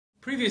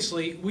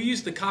Previously, we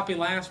used the Copy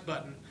Last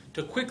button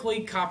to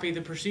quickly copy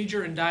the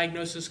procedure and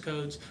diagnosis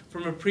codes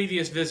from a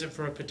previous visit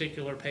for a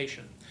particular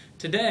patient.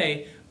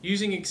 Today,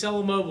 using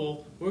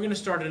AccelaMOBILE, we're going to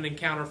start an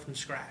encounter from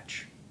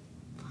scratch.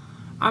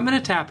 I'm going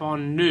to tap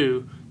on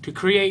New to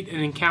create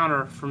an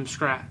encounter from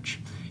scratch.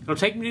 It'll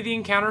take me to the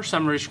encounter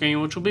summary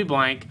screen, which will be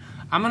blank.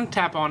 I'm going to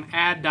tap on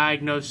Add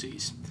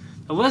Diagnoses.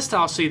 The list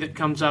I'll see that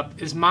comes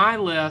up is my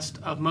list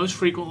of most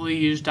frequently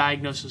used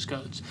diagnosis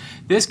codes.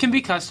 This can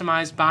be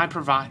customized by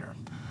provider.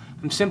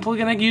 I'm simply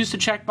going to use the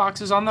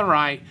checkboxes on the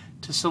right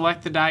to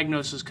select the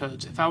diagnosis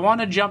codes. If I want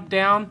to jump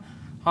down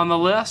on the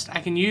list, I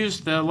can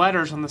use the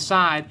letters on the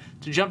side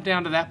to jump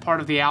down to that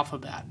part of the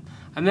alphabet.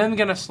 I'm then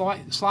going to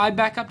slide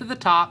back up to the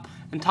top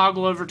and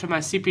toggle over to my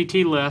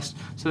CPT list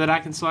so that I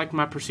can select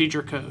my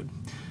procedure code.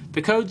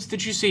 The codes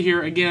that you see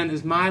here, again,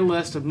 is my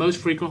list of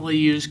most frequently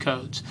used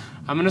codes.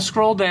 I'm going to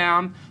scroll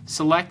down,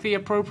 select the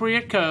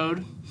appropriate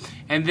code,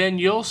 and then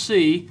you'll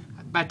see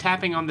by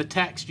tapping on the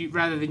text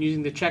rather than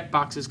using the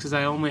checkboxes because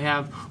I only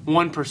have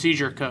one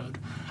procedure code.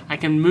 I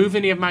can move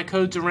any of my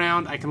codes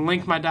around. I can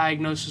link my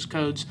diagnosis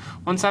codes.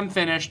 Once I'm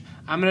finished,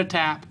 I'm going to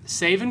tap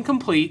Save and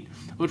Complete,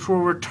 which will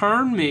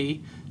return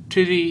me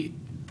to the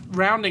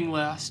rounding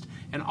list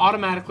and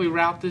automatically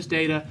route this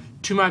data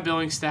to my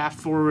billing staff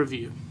for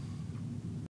review.